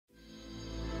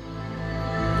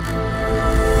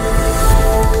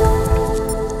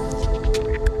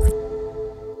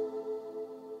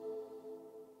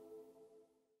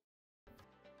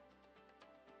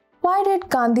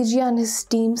Gandhiji and his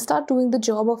team start doing the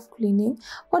job of cleaning,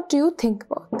 what do you think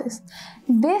about this?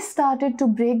 They started to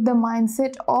break the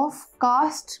mindset of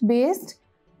caste-based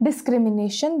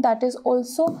discrimination, that is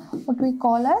also what we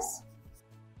call as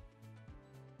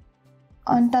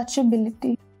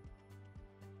untouchability.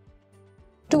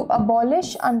 To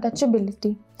abolish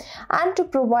untouchability and to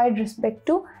provide respect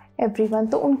to everyone.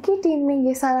 तो उनकी team ने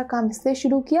ये सारा काम इसलिए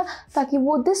शुरू किया ताकि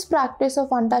वो दिस प्रैक्टिस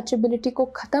ऑफ अनटचेबिलिटी को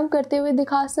ख़त्म करते हुए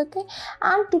दिखा सकें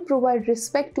and to provide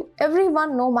respect to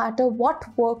everyone no matter what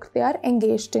work they are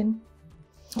engaged in.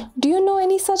 Do you know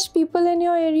any such people in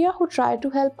your area who try to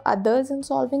help others in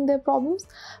solving their problems?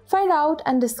 Find out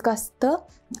and discuss the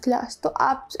class. तो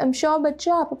आप I'm sure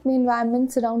बच्चों आप अपने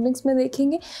environment surroundings में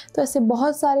देखेंगे तो ऐसे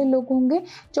बहुत सारे लोग होंगे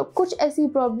जो कुछ ऐसी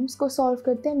problems को solve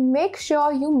करते हैं. Make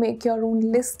sure you make your own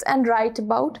list and write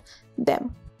about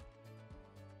them.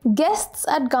 Guests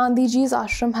at Gandhiji's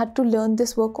ashram had to learn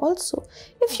this work also.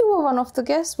 If you were one of the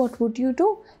guests, what would you do?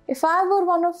 If I were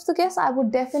one of the guests, I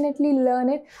would definitely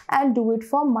learn it and do it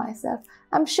for myself.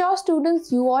 I'm sure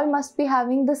students, you all must be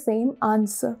having the same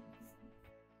answer.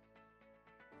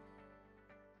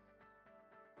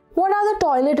 What are the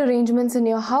toilet arrangements in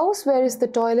your house? Where is the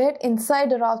toilet?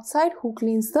 Inside or outside? Who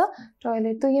cleans the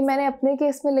toilet? तो ये मैंने अपने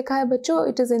case में लिखा है बच्चों.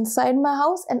 It is inside my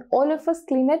house and all of us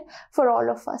clean it for all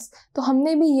of us. तो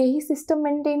हमने भी यही system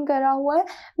maintain करा हुआ है.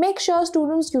 Make sure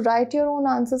students you write your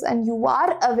own answers and you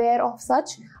are aware of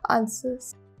such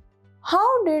answers. How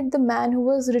did the man who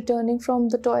was returning from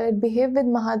the toilet behave with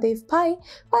Mahadev Bhai?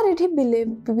 Why did he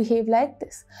behave like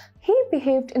this? He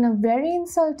behaved in a very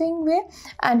insulting way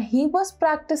and he was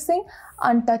practicing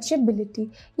untouchability.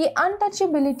 ये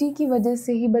untouchability की वजह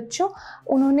से ही बच्चों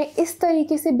उन्होंने इस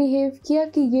तरीके से behave किया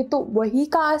कि ये तो वही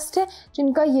कास्ट है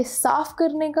जिनका ये साफ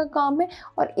करने का काम है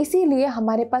और इसीलिए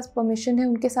हमारे पास permission है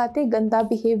उनके साथ ये गंदा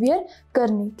behavior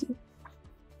करने की.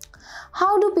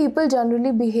 How do people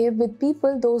generally behave with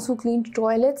people, those who clean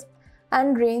toilets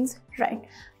and drains? Right.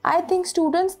 I think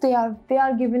students, they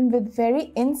are given with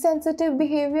very insensitive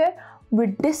behavior,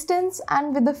 with distance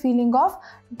and with the feeling of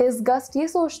disgust. ये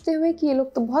सोचते हुए कि ये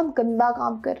लोग तो बहुत गंदा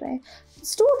काम कर रहे हैं.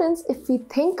 Students, if we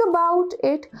think about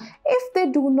it, if they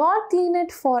do not clean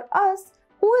it for us,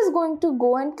 who is going to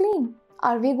go and clean?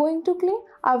 Are we going to clean?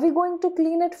 Are we going to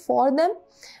clean it for them?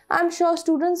 I'm sure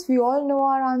students, we all know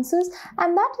our answers,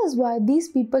 and that is why these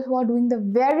people who are doing the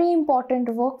very important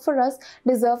work for us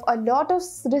deserve a lot of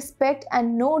respect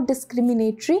and no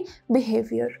discriminatory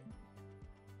behavior.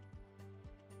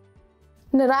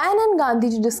 Narayan and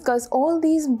Gandhiji discussed all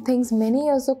these things many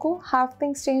years ago. Have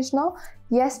things changed now?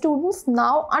 Yes, students,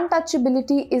 now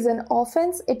untouchability is an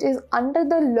offense. It is under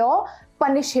the law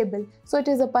punishable. So it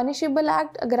is a punishable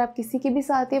act. अगर आप किसी के भी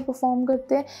साथ ये perform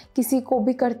करते हैं, किसी को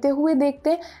भी करते हुए देखते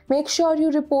हैं, make sure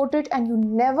you report it and you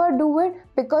never do it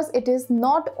because it is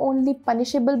not only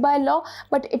punishable by law,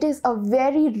 but it is a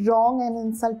very wrong and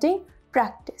insulting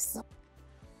practice.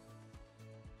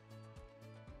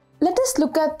 Let us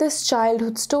look at this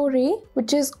childhood story,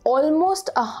 which is almost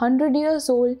 100 years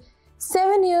old.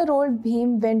 7-year-old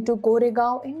Bhim went to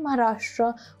Goregaon in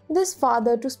Maharashtra with his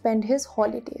father to spend his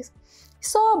holidays. He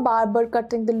saw a barber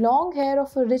cutting the long hair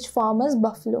of a rich farmer's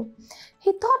buffalo.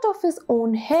 He thought of his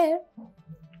own hair.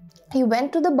 He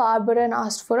went to the barber and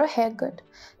asked for a haircut.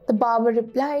 The barber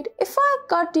replied, "If I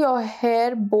cut your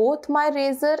hair, both my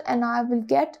razor and I will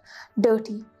get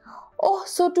dirty." Oh,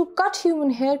 so to cut human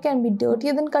hair can be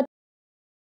dirtier than cutting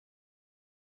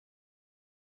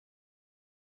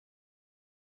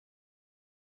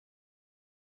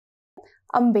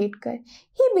Ambedkar.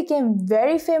 He became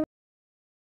very famous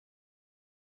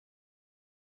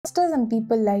and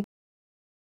people like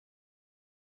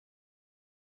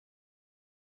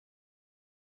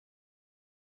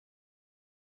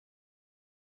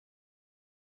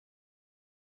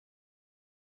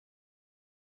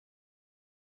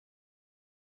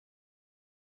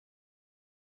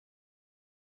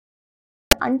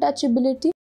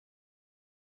untouchability.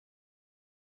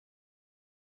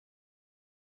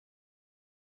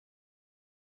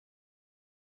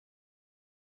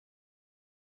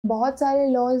 बहुत सारे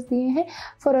laws दिए हैं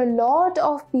for a lot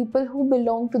of people who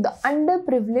belong to the under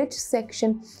privilege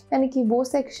section, यानी कि वो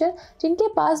section जिनके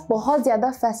पास बहुत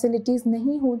ज़्यादा फैसिलिटीज़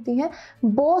नहीं होती हैं,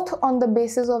 both on the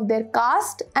basis of their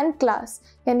caste and class,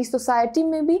 यानी सोसाइटी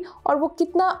में भी और वो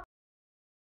कितना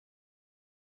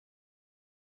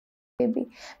भी.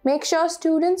 Make sure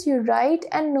students you write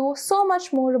and know so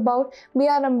much more about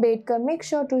B.R. Ambedkar. Make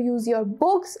sure to use your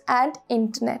books and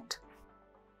internet.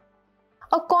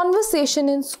 A conversation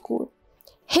in school.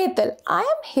 Hetal, I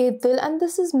am Hetal and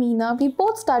this is Meena. We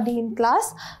both study in class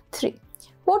 3.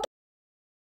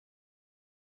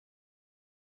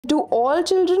 Do all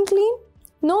children clean?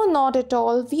 No, not at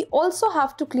all. We also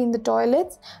have to clean the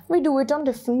toilets. We do it on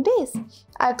different days.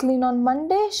 I clean on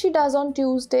Monday, she does on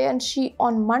Tuesday, and she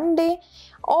on Monday.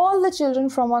 All the children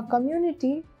from our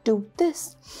community do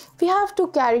this. We have to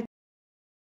carry.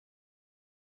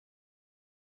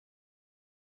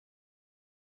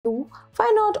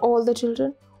 Why not all the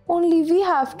children? Only we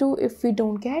have to if we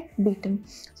don't get beaten.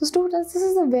 So students, this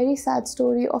is a very sad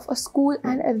story of a school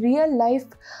and a real life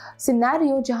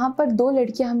scenario जहाँ पर दो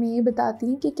लड़कियाँ हमें ये बताती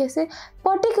हैं कि कैसे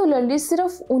particularly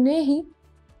सिर्फ उन्हें ही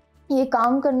ये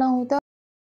काम करना होता है,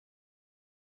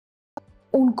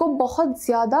 उनको बहुत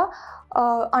ज़्यादा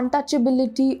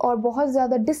अनटचेबिलिटी और बहुत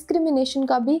ज़्यादा डिस्क्रिमिनेशन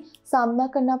का भी सामना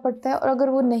करना पड़ता है, और अगर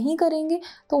वो नहीं करेंगे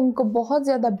तो उनको बहुत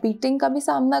ज़्यादा बीटिंग का भी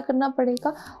सामना करना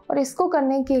पड़ेगा। और इसको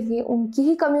करने के लिए उनकी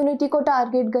ही कम्युनिटी को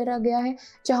टारगेट करा गया है,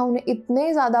 जहां उन्हें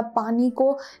इतने ज़्यादा पानी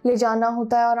को ले जाना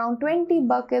होता है, around 20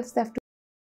 buckets they have to.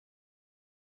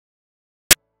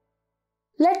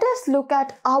 Let us look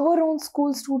at our own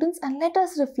school students and let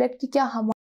us reflect कि क्या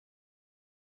हम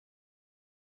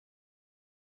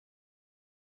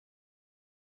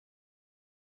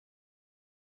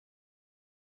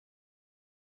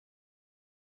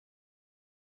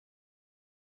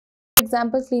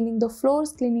example cleaning the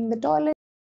floors, cleaning the toilet.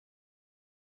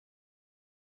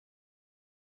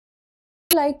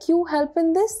 Like you help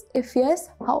in this? If yes,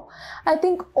 how? I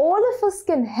think all of us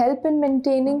can help in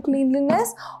maintaining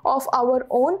cleanliness of our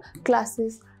own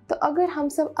classes. तो अगर हम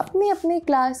सब अपने अपने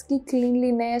class की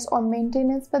क्लीनलीनेस और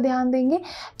maintenance पर ध्यान देंगे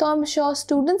तो I'm sure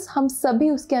students हम सभी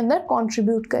उसके अंदर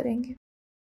कंट्रीब्यूट करेंगे.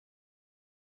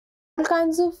 All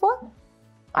kinds of work?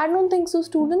 I don't think so,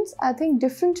 students. I think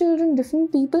different children,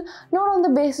 different people, not on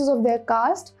the basis of their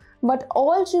caste, but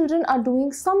all children are doing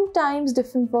sometimes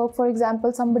different work. For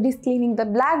example, somebody's cleaning the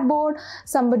blackboard,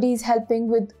 somebody's helping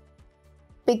with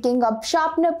picking up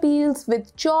sharpener peels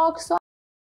with chalk. So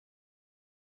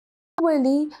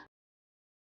really,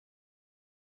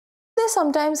 they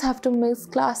sometimes have to miss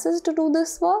classes to do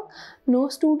this work. No,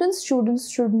 students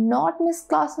should not miss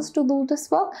classes to do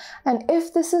this work. And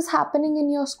if this is happening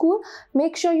in your school,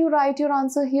 make sure you write your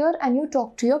answer here and you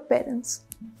talk to your parents.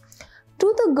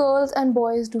 Do the girls and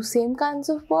boys do same kinds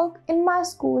of work? In my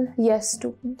school, yes,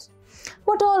 students.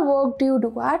 What all work do you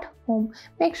do at home?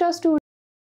 Make sure students,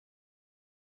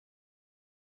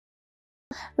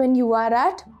 when you are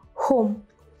at home,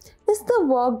 is the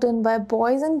work done by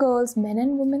boys and girls, men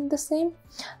and women the same?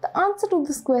 The answer to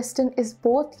this question is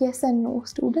both yes and no,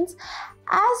 students.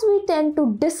 As we tend to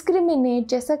discriminate,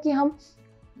 जैसा कि हम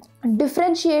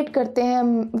differentiate करते हैं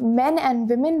main and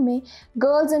women में,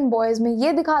 girls and boys में,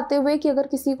 ये दिखाते हुए कि अगर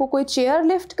किसी को कोई चेयर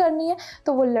लिफ्ट करनी है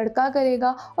तो वो लड़का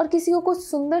करेगा और किसी को कुछ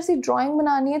सुंदर सी ड्राइंग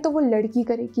बनानी है तो वो लड़की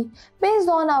करेगी, बेस्ड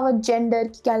ऑन आवर जेंडर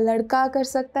कि क्या लड़का कर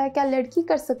सकता है, क्या लड़की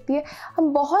कर सकती है।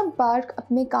 हम बहुत बार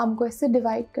अपने काम को ऐसे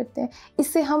डिवाइड करते हैं।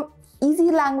 इससे हम ईजी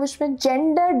लैंग्वेज में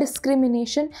जेंडर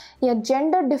डिस्क्रिमिनेशन या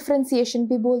जेंडर डिफ्रेंसिएशन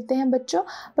भी बोलते हैं बच्चों,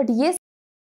 बट ये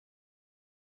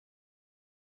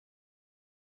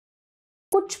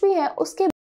कुछ भी है उसके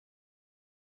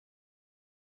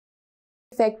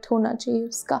इफेक्ट होना चाहिए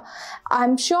उसका। I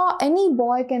am sure any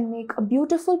boy can make a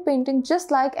beautiful painting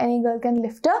just like any girl can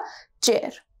lift a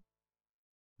chair.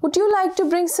 Would you like to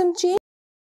bring some change?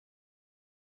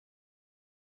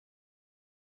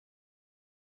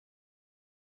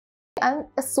 And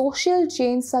a social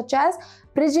change such as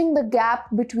bridging the gap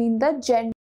between the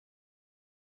genders.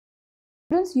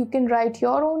 You can write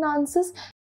your own answers.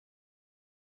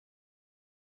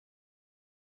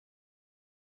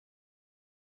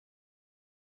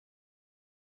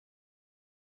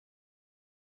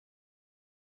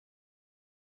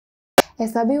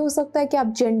 ऐसा भी हो सकता है कि आप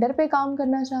gender पे काम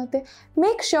करना चाहते हैं।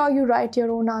 Make sure you right your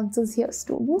own answers here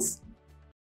students.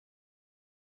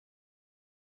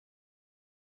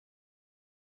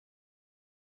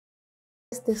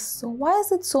 Why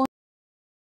is it so?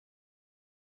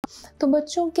 तो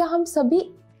बच्चों, क्या हम सभी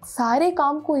सारे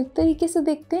काम को एक तरीके से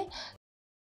देखते हैं?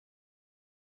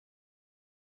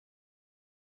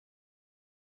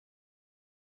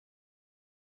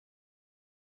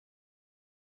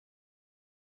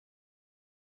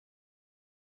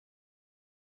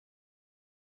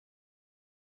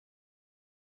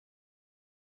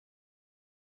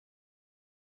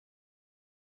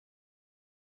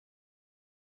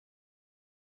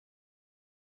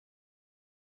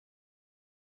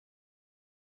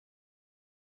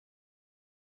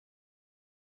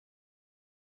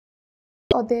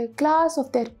 Or their class,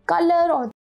 of their color,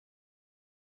 or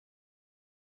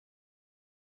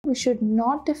we should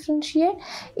not differentiate.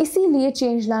 इसीलिए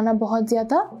चेंज लाना बहुत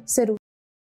ज़्यादा ज़रूरी।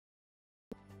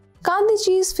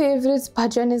 Gandhiji's favorite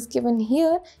bhajan is given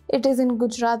here. It is in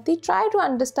Gujarati. Try to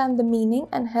understand the meaning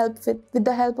and help with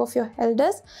the help of your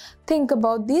elders. Think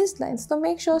about these lines. So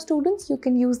make sure, students, you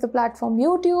can use the platform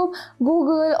YouTube,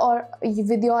 Google, or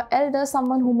with your elder,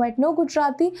 someone who might know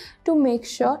Gujarati, to make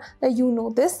sure that you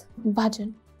know this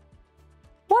bhajan.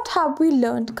 What have we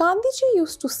learned? Gandhiji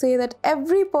used to say that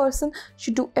every person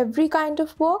should do every kind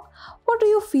of work. What do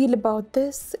you feel about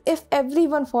this? If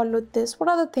everyone followed this, what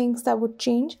are the things that would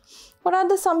change? What are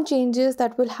the some changes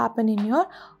that will happen in your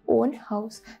own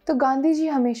house? तो गांधी जी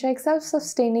हमेशा एक self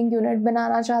sustaining unit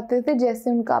बनाना चाहते थे, जैसे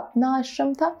उनका अपना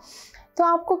आश्रम था। तो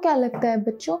आपको क्या लगता है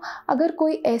बच्चों, अगर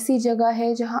कोई ऐसी जगह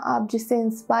है जहां आप जिससे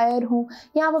इंस्पायर हो,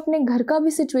 या आप अपने घर का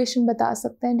भी सिचुएशन बता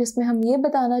सकते हैं जिसमें हम ये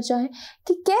बताना चाहें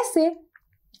कि कैसे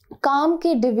काम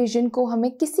के डिवीजन को हमें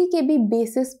किसी के भी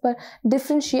बेसिस पर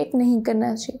डिफ्रेंशिएट नहीं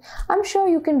करना चाहिए। I am sure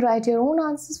you can write your own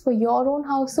answers for your own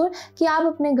house hold कि आप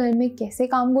अपने घर में कैसे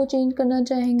काम को चेंज करना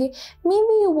चाहेंगे। May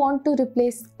be you want to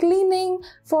replace cleaning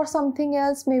for something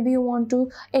else, may be you want to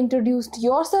introduce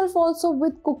your self also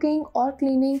with cooking और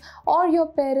क्लीनिंग, और योर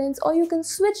पेरेंट्स, और you can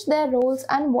switch their roles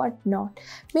and what not.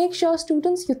 Make sure,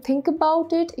 students, you think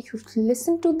about it, you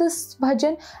listen to this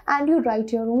bhajan and you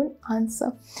write your own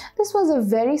answer. This was a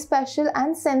very special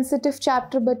and sensitive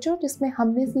chapter बच्चों, जिसमें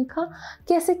हमने सीखा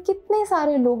कि ऐसे कितने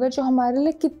सारे लोग हैं जो हमारे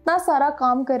लिए कितना सारा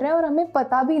काम कर रहे हैं और हमें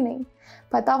पता भी नहीं।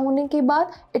 पता होने के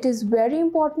बाद it is very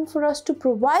important for us to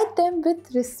provide them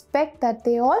with respect that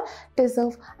they all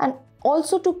deserve, and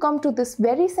also to come to this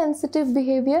very sensitive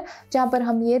behavior जहाँ पर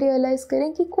हम ये realize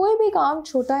करें कि कोई भी काम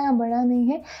छोटा या बड़ा नहीं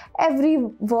है. Every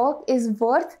work is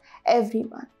worth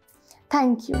everyone.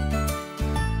 Thank you.